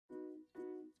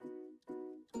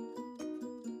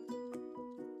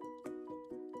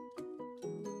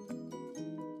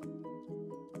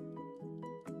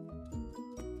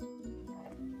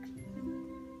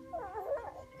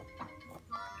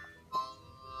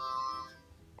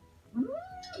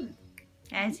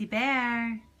Ezzy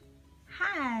Bear.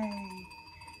 Hi.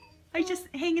 Are you just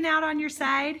hanging out on your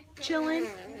side, chilling?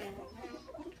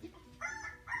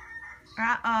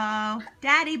 Uh-oh.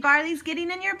 Daddy, Barley's getting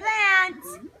in your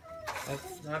plants.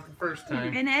 That's not the first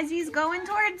time. And Ezzy's going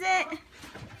towards it.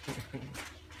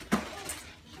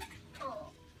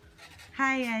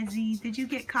 Hi, Ezzy. Did you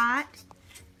get caught?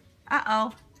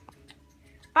 Uh-oh.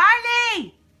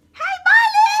 Barley! Hey,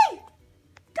 Barley!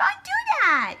 Don't do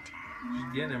that!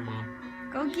 She's getting him, Mom.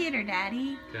 Go get her,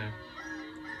 Daddy. Okay.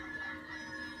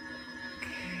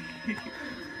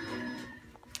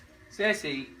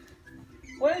 Sassy,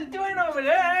 what is it doing over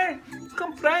there?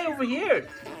 Come fly over here.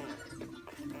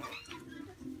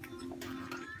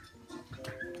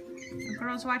 The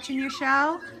girls watching your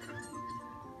show?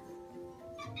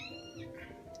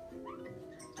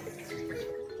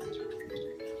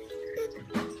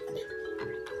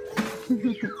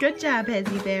 Good job,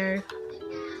 Ezzy Bear.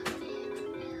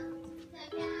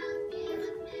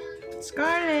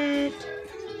 Scarlett.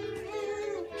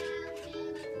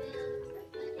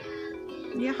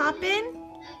 You hopping?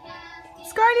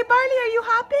 Scarlett, Barley, are you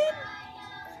hopping?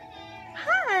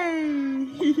 Hi.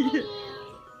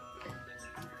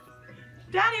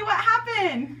 Daddy, what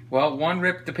happened? Well, one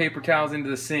ripped the paper towels into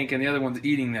the sink and the other one's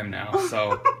eating them now,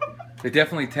 so they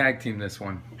definitely tag team this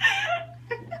one.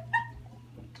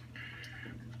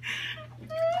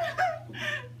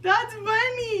 That's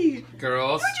funny.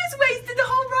 Girls. You just wasted the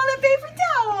whole roll of paper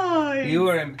towels. You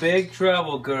are in big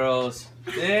trouble, girls.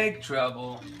 Big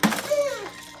trouble.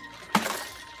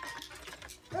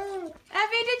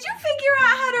 Evie, did you figure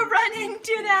out how to run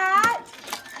into that?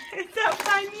 Is that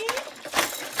funny?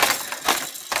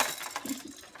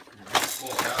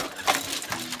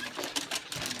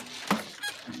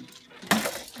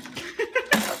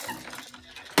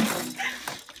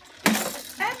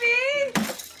 Evie!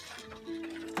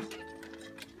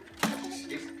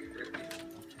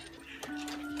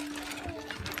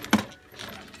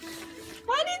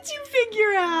 What did you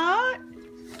figure out?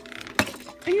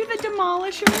 Are you the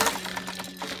demolisher?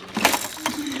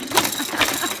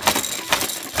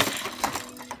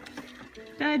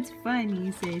 That's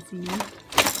funny, Sissy.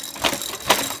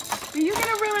 Are you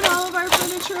gonna ruin all of our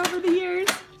furniture over the years?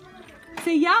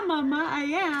 Say, yeah, Mama, I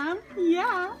am.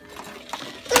 Yeah.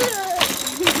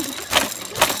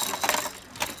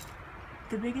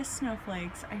 The biggest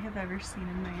snowflakes I have ever seen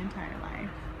in my entire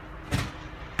life.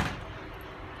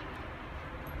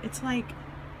 It's like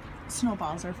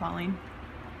snowballs are falling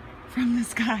from the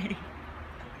sky.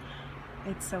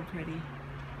 It's so pretty.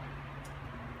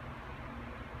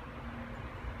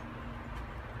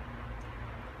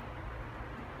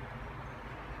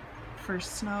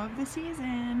 First snow of the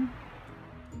season.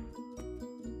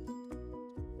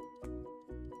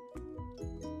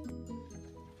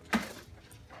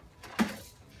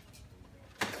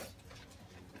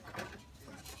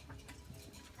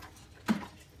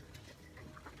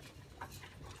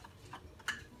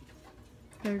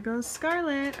 There goes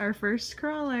Scarlett, our first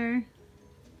crawler.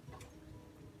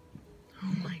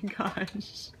 Oh my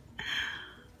gosh.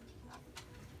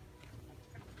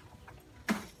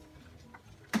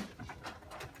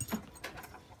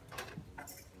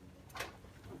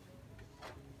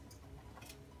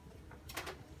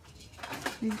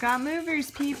 We've got movers,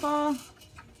 people.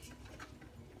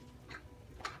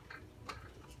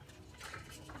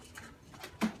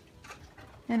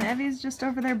 And Evie's just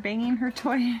over there banging her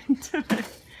toy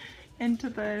into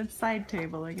the side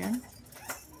table again.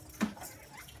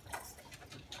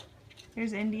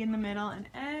 Here's Indy in the middle, and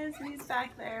Ezzy's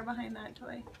back there behind that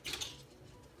toy.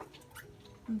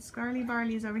 And Scarly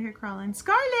Barley's over here crawling.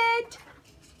 Scarlett!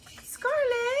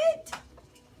 Scarlett!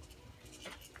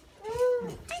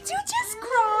 Did you just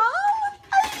crawl?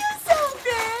 Are you so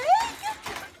big?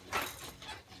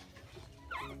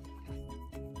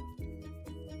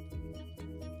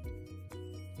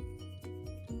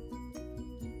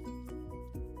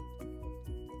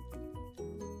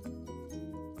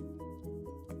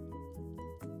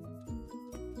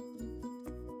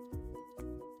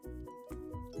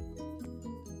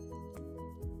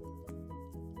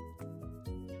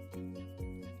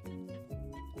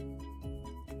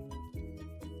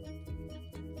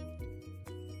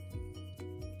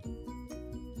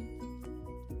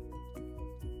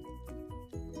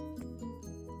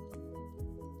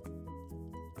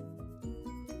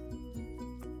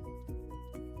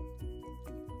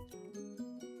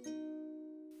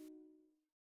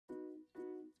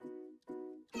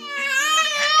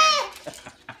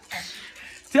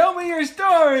 Tell me your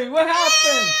story. What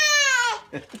happened?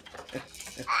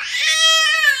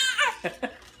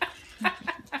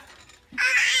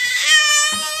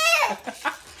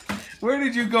 Where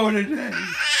did you go today?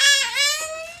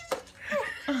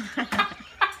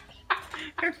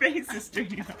 Her face is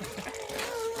turning up.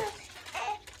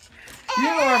 You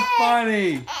are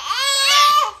funny.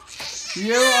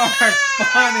 You are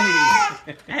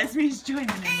funny. Esme's joining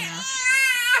in now.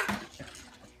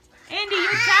 Andy,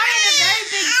 you're telling a very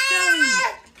big story.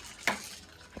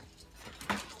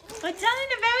 We're telling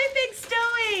a very big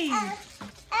story.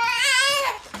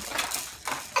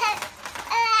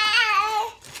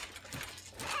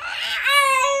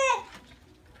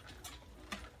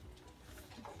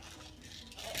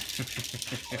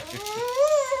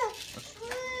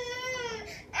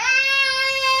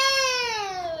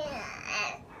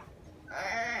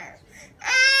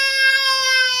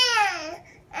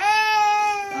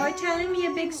 Are you telling me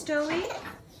a big story?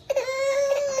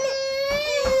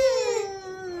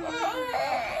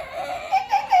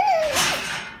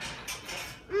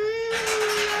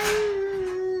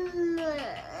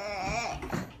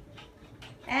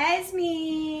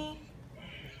 Esme.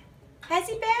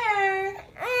 Esme Bear.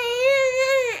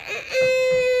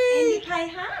 Andy Pie,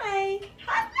 hi.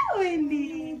 Hello,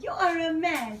 Andy. You are a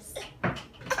mess. Esme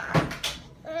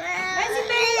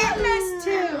Bear, you're a mess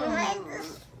too.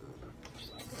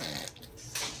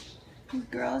 These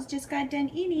girls just got done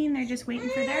eating. They're just waiting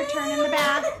for their turn in the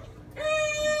bath.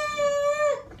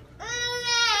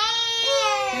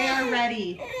 They are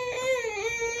ready.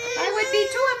 I would be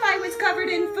too if I was covered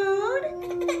in food.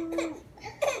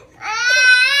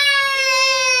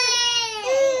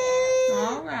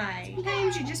 All right.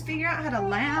 Sometimes you just figure out how to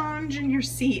lounge in your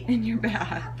seat in your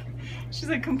bath. She's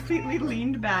like completely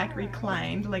leaned back,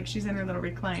 reclined, like she's in her little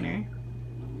recliner,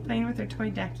 playing with her toy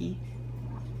ducky.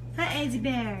 Hi, Esme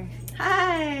Bear.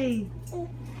 Hi.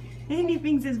 Andy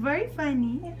thinks it's very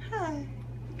funny. Hi.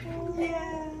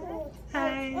 Yeah.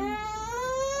 Hi.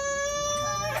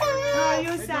 Oh,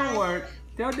 you're It sad. don't work.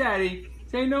 Tell Daddy.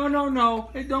 Say no, no,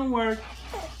 no. It don't work.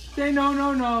 Say no,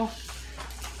 no, no.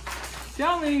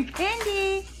 Tell me.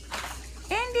 Andy.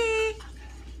 Andy.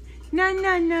 No,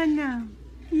 no, no, no.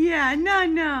 Yeah, no,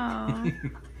 no.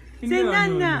 Say no,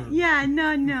 no. Yeah,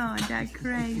 no, no. That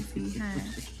crazy, huh?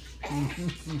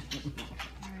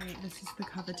 Alright, this is the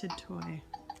coveted toy.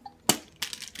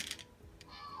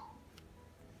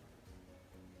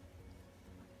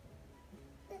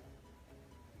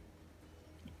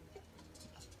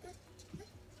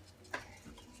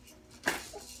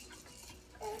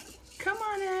 Come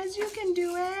on, Ez, you can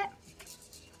do it.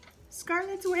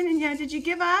 Scarlett's winning ya. Did you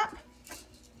give up?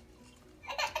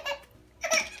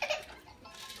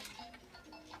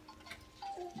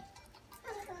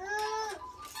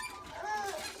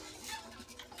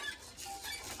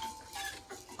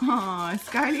 Oh,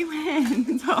 Scarlett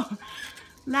wins. Oh,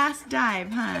 last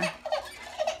dive, huh?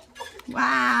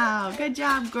 Wow, good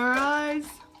job, girls.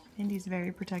 Andy's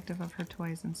very protective of her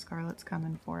toys and Scarlett's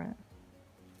coming for it.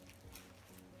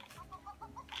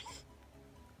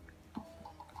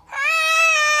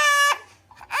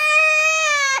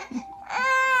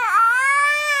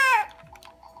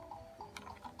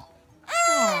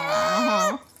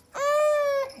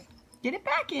 Get it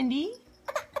back, Indy.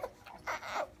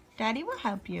 Daddy will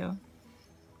help you.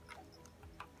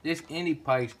 This Andy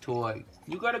Pie's toy.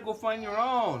 You gotta go find your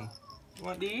own. You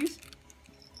want these?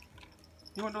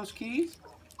 You want those keys?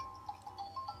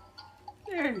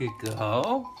 There you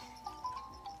go.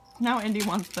 Now Indy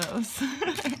wants those.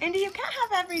 Indy, you can't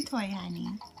have every toy, honey.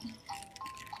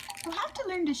 You'll have to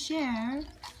learn to share.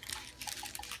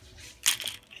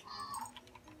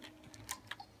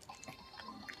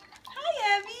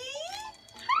 Hi, Evie.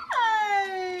 Hi.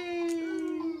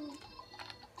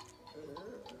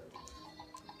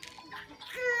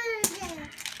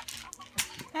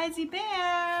 Esme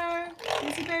Bear.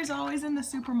 Esme Bear's always in the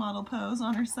supermodel pose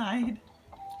on her side.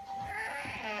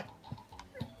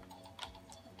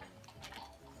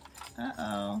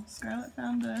 Uh-oh, Scarlett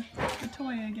found the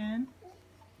toy again.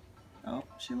 Oh,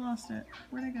 she lost it.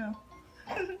 Where'd it go?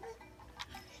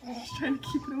 She's trying to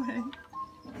keep it away.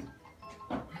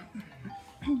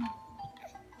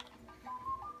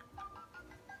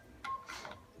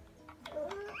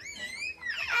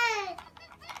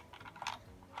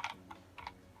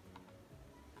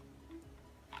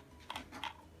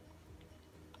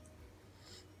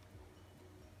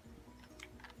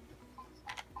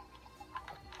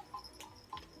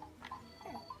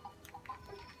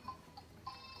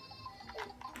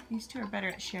 These two are better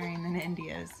at sharing than Indy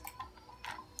is.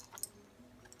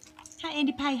 Hi,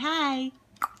 Andy Pie, hi.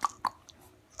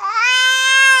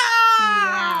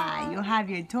 Yeah, you'll have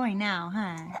your toy now,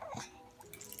 huh?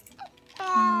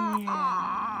 Yeah.